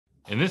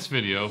In this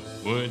video,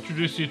 we'll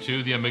introduce you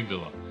to the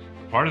amygdala,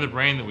 a part of the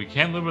brain that we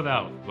can't live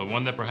without, but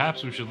one that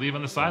perhaps we should leave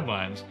on the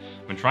sidelines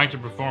when trying to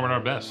perform at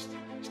our best.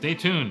 Stay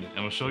tuned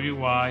and we'll show you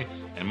why,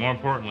 and more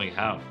importantly,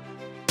 how.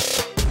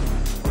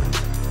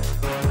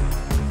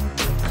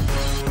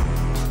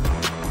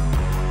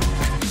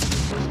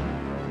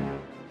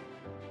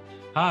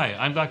 Hi,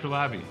 I'm Dr.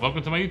 Laby.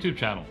 Welcome to my YouTube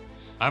channel.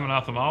 I'm an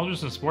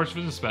ophthalmologist and sports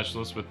vision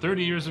specialist with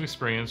 30 years of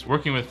experience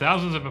working with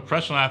thousands of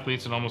professional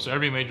athletes in almost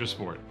every major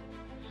sport.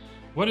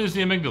 What is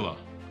the amygdala?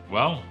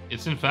 Well,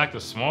 it's in fact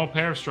a small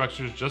pair of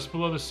structures just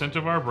below the center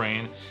of our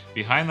brain,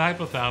 behind the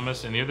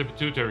hypothalamus and near the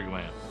pituitary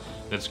gland,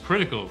 that's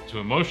critical to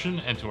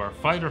emotion and to our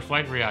fight or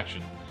flight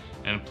reaction,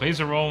 and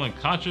plays a role in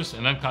conscious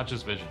and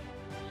unconscious vision.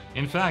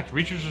 In fact,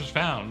 researchers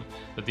found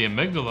that the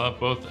amygdala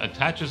both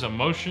attaches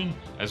emotion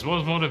as well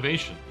as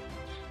motivation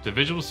to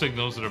visual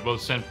signals that are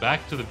both sent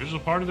back to the visual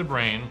part of the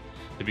brain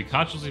to be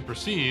consciously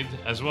perceived,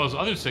 as well as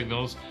other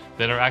signals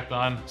that are acted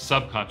on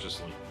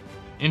subconsciously.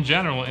 In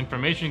general,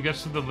 information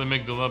gets to the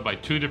amygdala by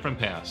two different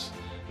paths.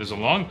 There's a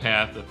long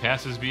path that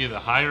passes via the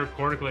higher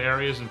cortical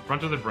areas in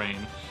front of the brain,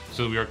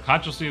 so we are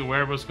consciously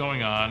aware of what's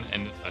going on,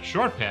 and a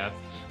short path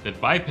that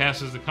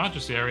bypasses the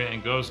conscious area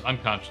and goes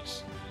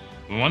unconscious.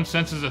 When one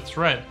senses a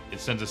threat, it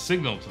sends a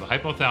signal to the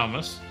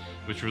hypothalamus,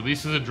 which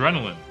releases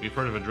adrenaline. We've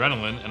heard of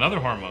adrenaline and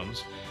other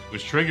hormones,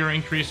 which trigger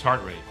increased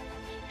heart rate,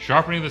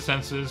 sharpening the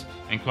senses,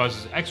 and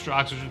causes extra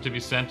oxygen to be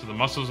sent to the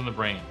muscles in the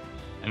brain.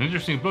 An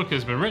interesting book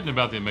has been written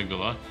about the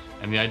amygdala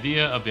and the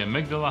idea of the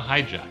amygdala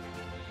hijack.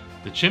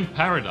 The chimp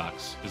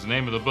paradox is the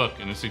name of the book,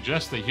 and it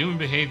suggests that human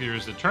behavior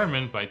is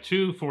determined by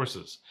two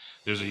forces.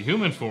 There's a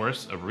human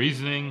force of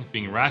reasoning,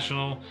 being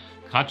rational,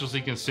 consciously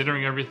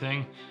considering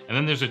everything, and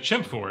then there's a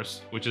chimp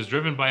force, which is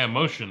driven by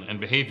emotion and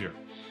behavior,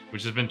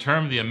 which has been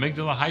termed the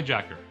amygdala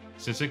hijacker,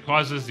 since it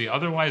causes the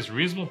otherwise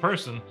reasonable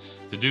person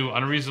to do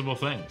unreasonable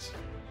things.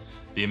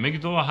 The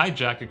amygdala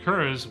hijack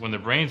occurs when the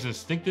brain's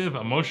instinctive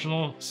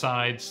emotional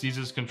side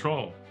seizes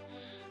control.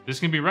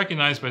 This can be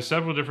recognized by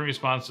several different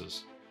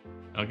responses.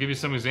 I'll give you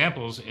some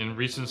examples in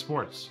recent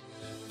sports.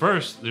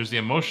 First, there's the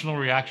emotional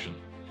reaction,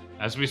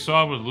 as we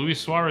saw with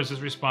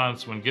Suarez's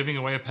response when giving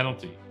away a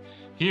penalty.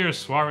 Here,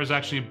 Suarez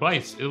actually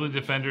bites Italy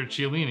defender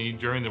Chiellini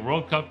during the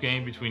World Cup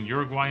game between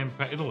Uruguay and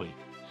Italy.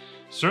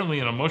 Certainly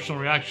an emotional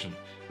reaction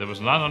that was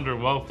not under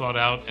well thought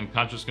out and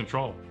conscious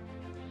control.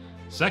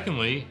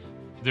 Secondly,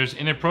 there's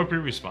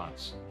inappropriate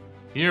response.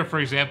 Here, for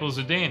example,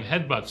 Zidane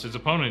headbutts his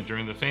opponent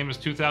during the famous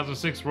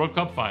 2006 World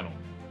Cup final,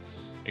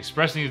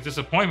 expressing his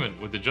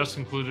disappointment with the just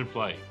concluded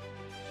play.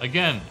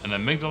 Again, an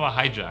amygdala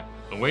hijack,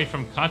 away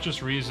from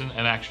conscious reason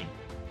and action.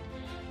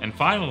 And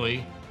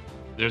finally,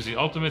 there's the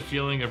ultimate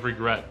feeling of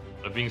regret,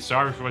 of being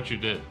sorry for what you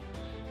did,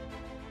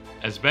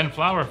 as Ben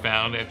Flower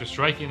found after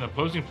striking an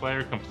opposing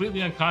player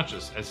completely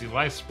unconscious as he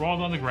lies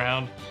sprawled on the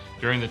ground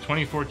during the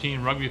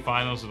 2014 rugby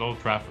finals at Old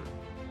Trafford.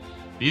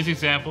 These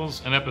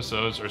examples and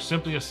episodes are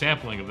simply a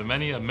sampling of the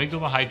many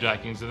amygdala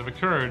hijackings that have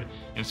occurred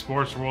in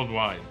sports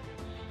worldwide.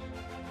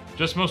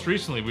 Just most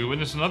recently, we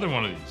witnessed another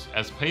one of these,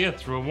 as Payet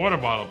threw a water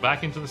bottle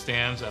back into the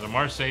stands at a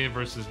Marseille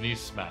versus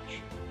Nice match.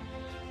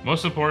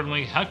 Most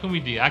importantly, how can we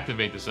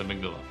deactivate this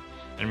amygdala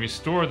and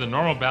restore the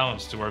normal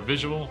balance to our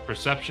visual,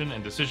 perception,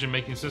 and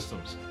decision-making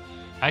systems?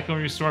 How can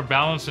we restore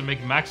balance and make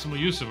maximal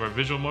use of our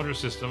visual motor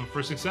system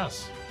for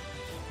success?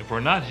 If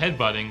we're not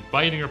headbutting,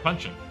 biting, or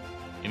punching.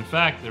 In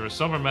fact, there are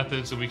several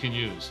methods that we can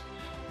use.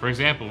 For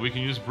example, we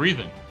can use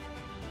breathing.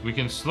 We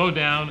can slow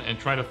down and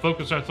try to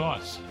focus our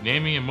thoughts,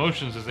 naming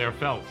emotions as they are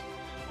felt,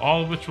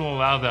 all of which will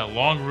allow that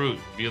long route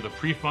via the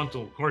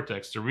prefrontal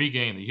cortex to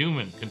regain the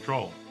human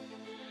control.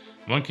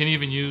 One can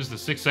even use the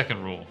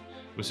 6-second rule,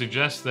 which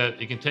suggests that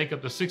it can take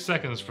up to 6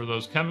 seconds for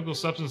those chemical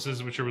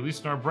substances which are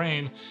released in our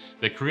brain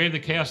that created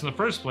the chaos in the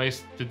first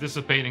place to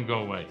dissipate and go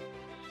away.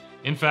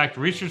 In fact,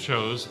 research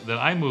shows that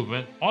eye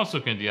movement also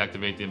can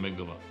deactivate the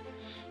amygdala.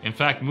 In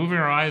fact, moving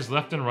our eyes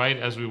left and right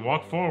as we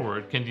walk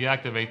forward can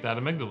deactivate that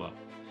amygdala.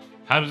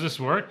 How does this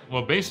work?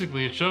 Well,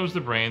 basically it shows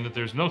the brain that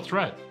there's no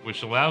threat,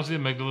 which allows the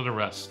amygdala to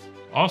rest.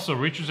 Also,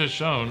 research has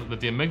shown that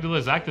the amygdala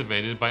is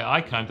activated by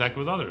eye contact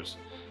with others.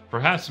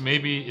 Perhaps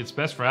maybe it's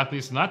best for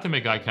athletes not to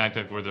make eye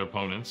contact with their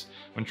opponents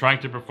when trying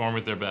to perform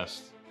at their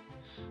best.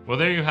 Well,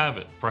 there you have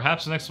it.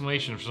 Perhaps an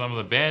explanation for some of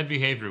the bad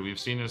behavior we've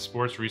seen in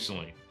sports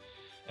recently,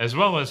 as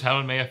well as how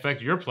it may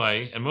affect your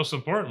play, and most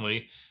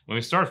importantly, when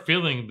we start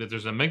feeling that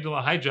there's an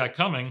amygdala hijack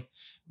coming,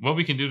 what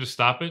we can do to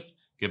stop it,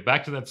 get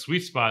back to that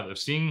sweet spot of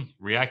seeing,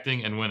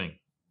 reacting, and winning.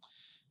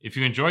 If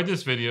you enjoyed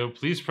this video,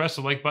 please press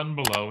the like button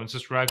below and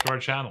subscribe to our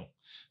channel,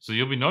 so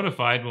you'll be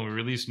notified when we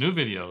release new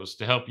videos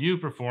to help you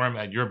perform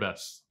at your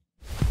best.